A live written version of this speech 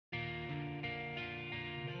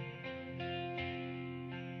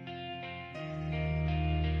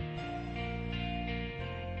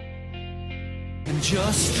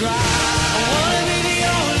just drive. I wanna be the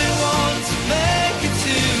only one to make it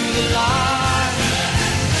to the line.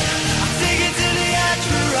 I'll take it to the edge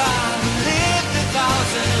for a ride, live the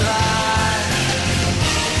thousand lives.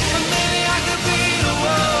 And maybe I could be the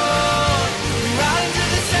one riding to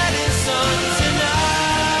the setting sun tonight.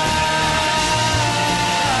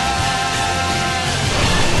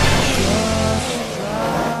 Just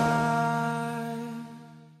drive.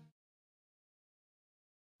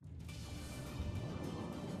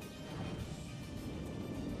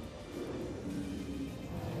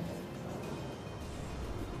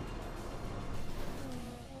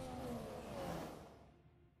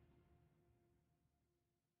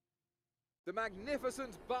 The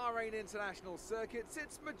magnificent Bahrain International Circuit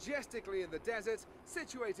sits majestically in the desert,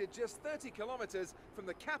 situated just 30 kilometers from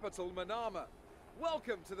the capital Manama.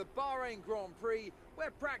 Welcome to the Bahrain Grand Prix,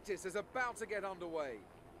 where practice is about to get underway.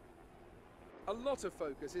 A lot of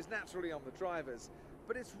focus is naturally on the drivers,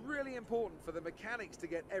 but it's really important for the mechanics to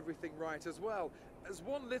get everything right as well, as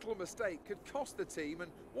one little mistake could cost the team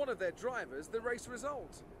and one of their drivers the race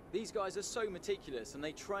result. These guys are so meticulous and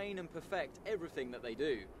they train and perfect everything that they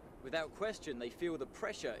do. Without question, they feel the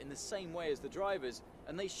pressure in the same way as the drivers,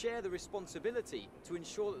 and they share the responsibility to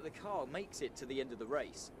ensure that the car makes it to the end of the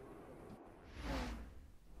race.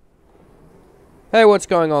 Hey, what's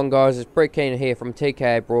going on, guys? It's Brett Keener here from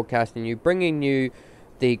TKA Broadcasting You, bringing you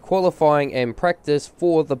the qualifying and practice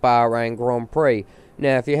for the Bahrain Grand Prix.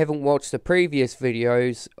 Now, if you haven't watched the previous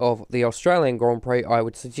videos of the Australian Grand Prix, I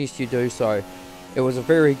would suggest you do so. It was a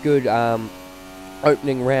very good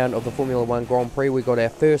opening round of the Formula 1 Grand Prix. We got our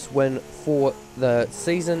first win for the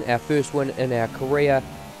season, our first win in our career,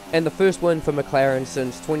 and the first win for McLaren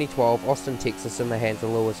since 2012, Austin, Texas, in the hands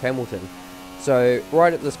of Lewis Hamilton. So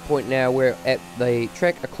right at this point now, we're at the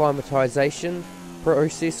track acclimatization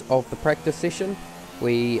process of the practice session.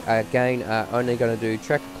 We again are only going to do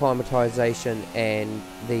track acclimatization and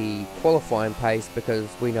the qualifying pace, because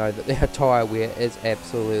we know that their tyre wear is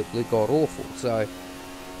absolutely god awful. So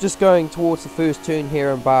just going towards the first turn here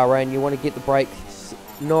in Bahrain, you want to get the brakes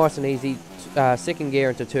nice and easy. Second gear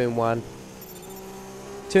into turn 1.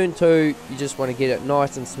 Turn 2, you just want to get it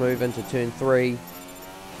nice and smooth into turn 3.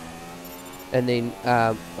 And then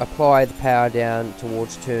apply the power down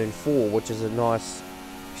towards turn 4, which is a nice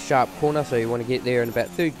sharp corner. So you want to get there in about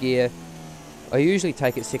third gear. I usually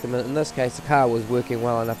take it second, but in this case the car was working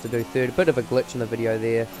well enough to do third. A bit of a glitch in the video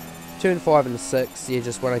there. Turn 5 and 6, you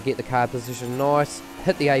just want to get the car position nice,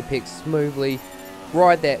 hit the apex smoothly,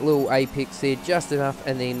 ride that little apex there just enough,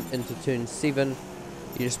 and then into turn 7,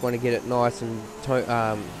 you just want to get it nice and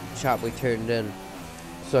sharply turned in.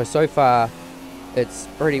 So far, it's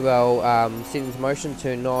pretty well set into motion.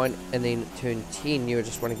 Turn 9, and then turn 10, you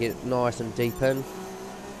just want to get it nice and deep in.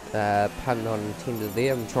 Pun not intended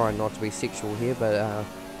there, I'm trying not to be sexual here, but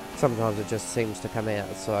sometimes it just seems to come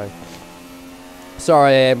out, so...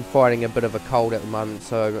 Sorry, I am fighting a bit of a cold at the moment,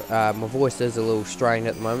 so my voice is a little strained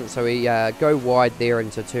at the moment. So we go wide there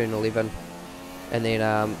into turn 11, and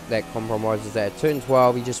then that compromises that. Turn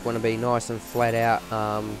 12, you just want to be nice and flat out.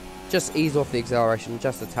 Just ease off the acceleration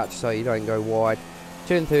just a touch so you don't go wide.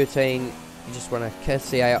 Turn 13, you just want to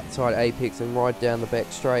kiss the outside apex and ride down the back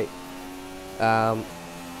straight. And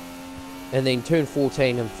then turn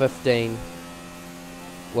 14 and 15.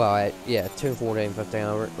 Well, yeah, turn 14 and 15,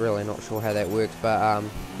 I'm really not sure how that works, but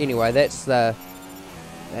anyway, that's the,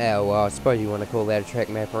 well, I suppose you want to call that a track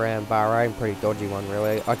map around Bahrain. Pretty dodgy one,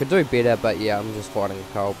 really. I could do better, but yeah, I'm just fighting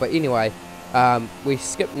a cold. But anyway, we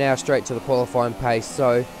skip now straight to the qualifying pace.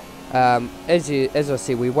 So, as I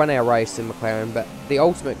said, we won our race in McLaren, but the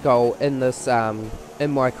ultimate goal in this, in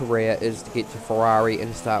my career, is to get to Ferrari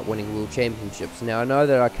and start winning world championships. Now, I know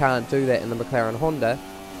that I can't do that in the McLaren Honda,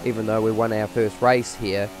 even though we won our first race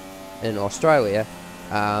here in Australia.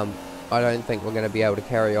 I don't think we're going to be able to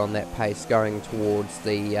carry on that pace going towards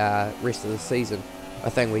the rest of the season. I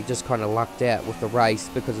think we just kind of lucked out with the race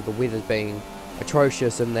because of the weather being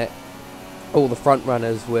atrocious, and that all the front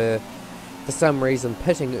runners were, for some reason,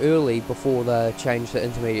 pitting early before they changed the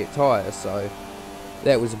intermediate tyres. So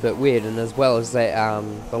that was a bit weird, and as well as that,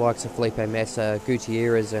 the likes of Felipe Massa,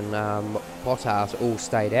 Gutierrez and Bottas all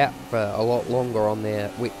stayed out for a lot longer on their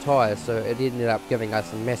wet tyres, so it ended up giving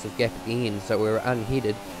us a massive gap at the end, so we were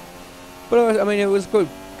unheaded. But I mean, it was good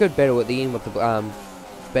battle at the end with the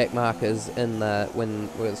back markers in the, when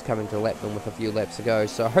it was coming to lap them with a few laps to go.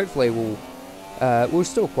 So hopefully we'll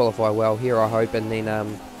still qualify well here, I hope, and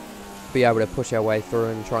then be able to push our way through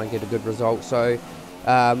and try and get a good result. So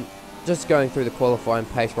just going through the qualifying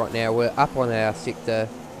pace right now, we're up on our sector.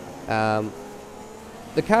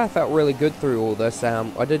 The car felt really good through all this.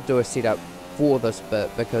 I did do a setup for this bit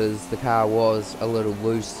because the car was a little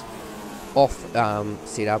loose off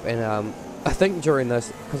setup, and I think during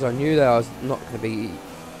this, because I knew that I was not going to be,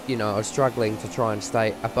 you know, I was struggling to try and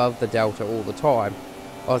stay above the delta all the time.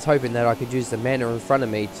 I was hoping that I could use the manor in front of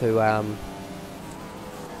me to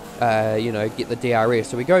you know, get the DRS.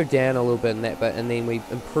 So we go down a little bit in that bit, and then we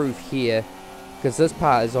improve here, because this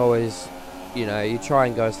part is always, you know, you try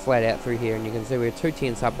and go as flat out through here, and you can see we're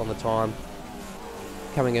 2/10 up on the time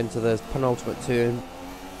coming into this penultimate turn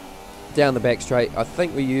down the back straight. I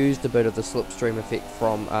think we used a bit of the slipstream effect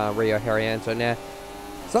from Rio Haryanto. Now,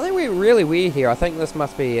 something really weird here. I think this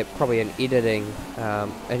must be probably an editing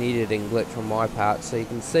glitch from my part. So you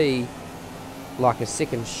can see like a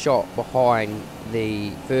second shot behind the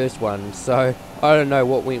first one. So I don't know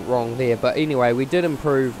what went wrong there, but anyway, we did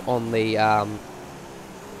improve on the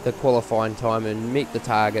qualifying time and meet the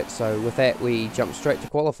target. So with that, we jump straight to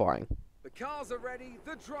qualifying. The cars are ready,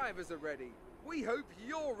 the drivers are ready. We hope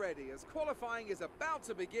you're ready as qualifying is about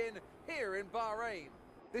to begin here in Bahrain.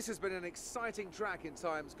 This has been an exciting track in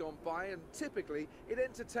times gone by, and typically it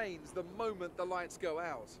entertains the moment the lights go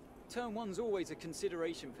out. Turn 1's always a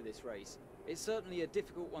consideration for this race. It's certainly a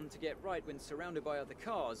difficult one to get right when surrounded by other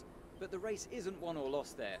cars, but the race isn't won or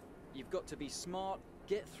lost there. You've got to be smart,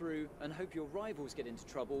 get through, and hope your rivals get into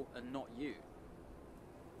trouble and not you.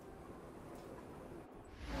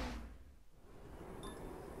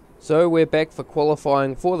 So we're back for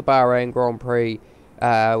qualifying for the Bahrain Grand Prix.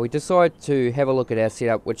 We decided to have a look at our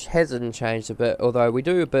setup, which hasn't changed a bit, although we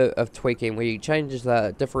do a bit of tweaking. We change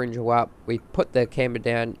the differential up, we put the camber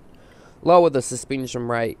down, lower the suspension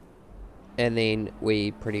rate, and then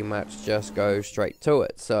we pretty much just go straight to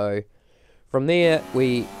it. So from there,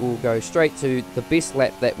 we will go straight to the best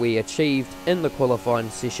lap that we achieved in the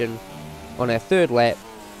qualifying session on our third lap.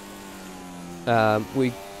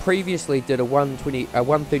 We previously did a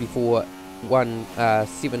 134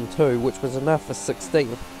 172, which was enough for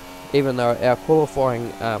 16th, even though our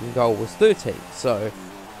qualifying goal was 13th. So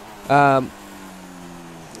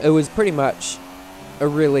it was pretty much a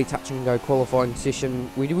really touch and go qualifying session.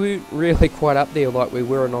 We weren't really quite up there like we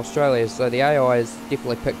were in Australia, so the AI has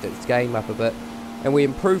definitely picked its game up a bit, and we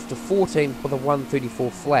improved to 14th with a 134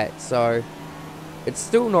 flat. So it's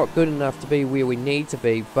still not good enough to be where we need to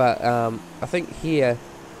be, but I think here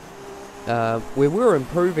we were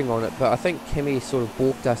improving on it, but I think Kimi sort of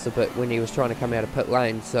balked us a bit when he was trying to come out of pit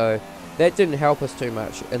lane, so that didn't help us too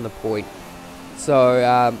much in the point.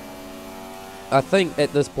 So I think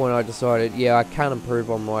at this point I decided, yeah, I can't improve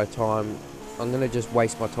on my time. I'm going to just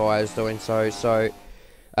waste my tyres doing so. So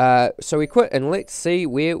we quit, and let's see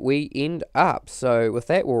where we end up. So with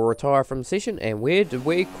that, we'll retire from session. And where did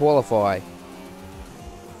we qualify?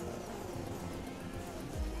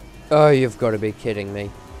 Oh, you've got to be kidding me.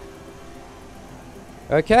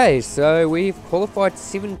 Okay, so we've qualified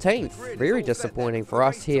 17th. Very disappointing for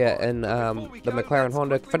us here in the McLaren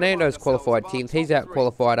Honda. Fernando's qualified 10th. He's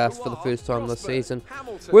out-qualified us for the first time this season.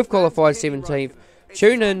 We've qualified 17th.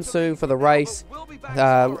 Tune in soon for the race.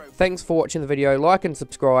 Thanks for watching the video. Like and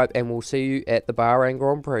subscribe, and we'll see you at the Bahrain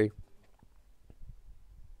Grand Prix.